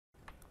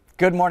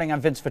Good morning, I'm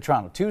Vince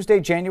Vetrano.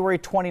 Tuesday, January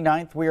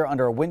 29th, we are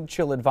under a wind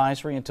chill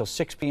advisory until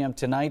 6 p.m.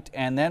 tonight,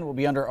 and then we'll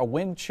be under a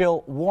wind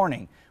chill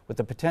warning with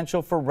the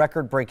potential for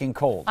record-breaking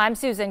cold. I'm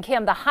Susan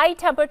Kim. The high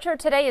temperature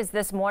today is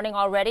this morning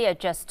already at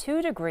just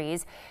 2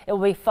 degrees. It will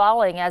be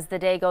falling as the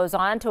day goes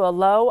on to a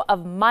low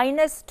of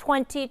minus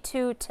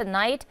 22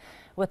 tonight.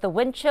 With the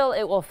wind chill,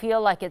 it will feel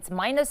like it's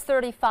minus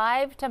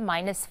 35 to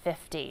minus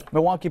 50.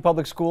 Milwaukee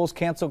Public Schools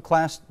canceled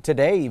class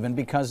today even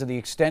because of the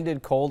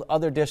extended cold.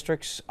 Other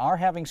districts are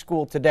having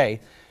school today.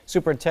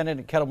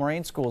 Superintendent at Kettle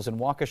Moraine Schools in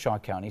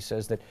Waukesha County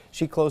says that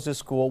she closes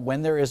school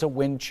when there is a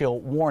wind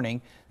chill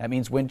warning. That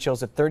means wind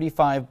chills at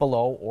 35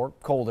 below or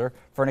colder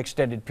for an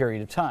extended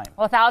period of time.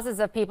 Well, thousands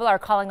of people are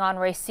calling on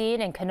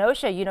Racine and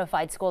Kenosha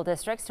Unified School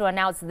Districts to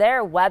announce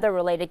their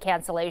weather-related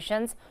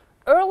cancellations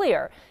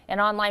earlier. An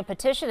online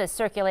petition is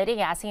circulating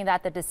asking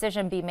that the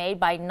decision be made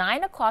by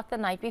 9 o'clock the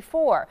night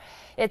before.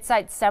 It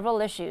cites several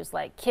issues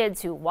like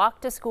kids who walk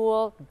to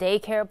school,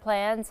 daycare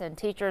plans, and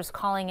teachers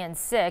calling in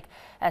sick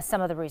as some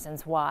of the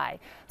reasons why.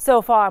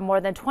 So far, more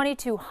than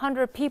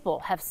 2,200 people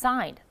have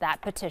signed that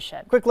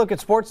petition. Quick look at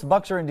sports. The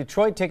Bucks are in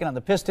Detroit taking on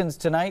the Pistons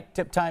tonight.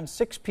 Tip time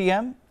 6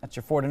 p.m. That's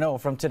your 4 to know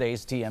from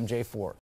today's TMJ4.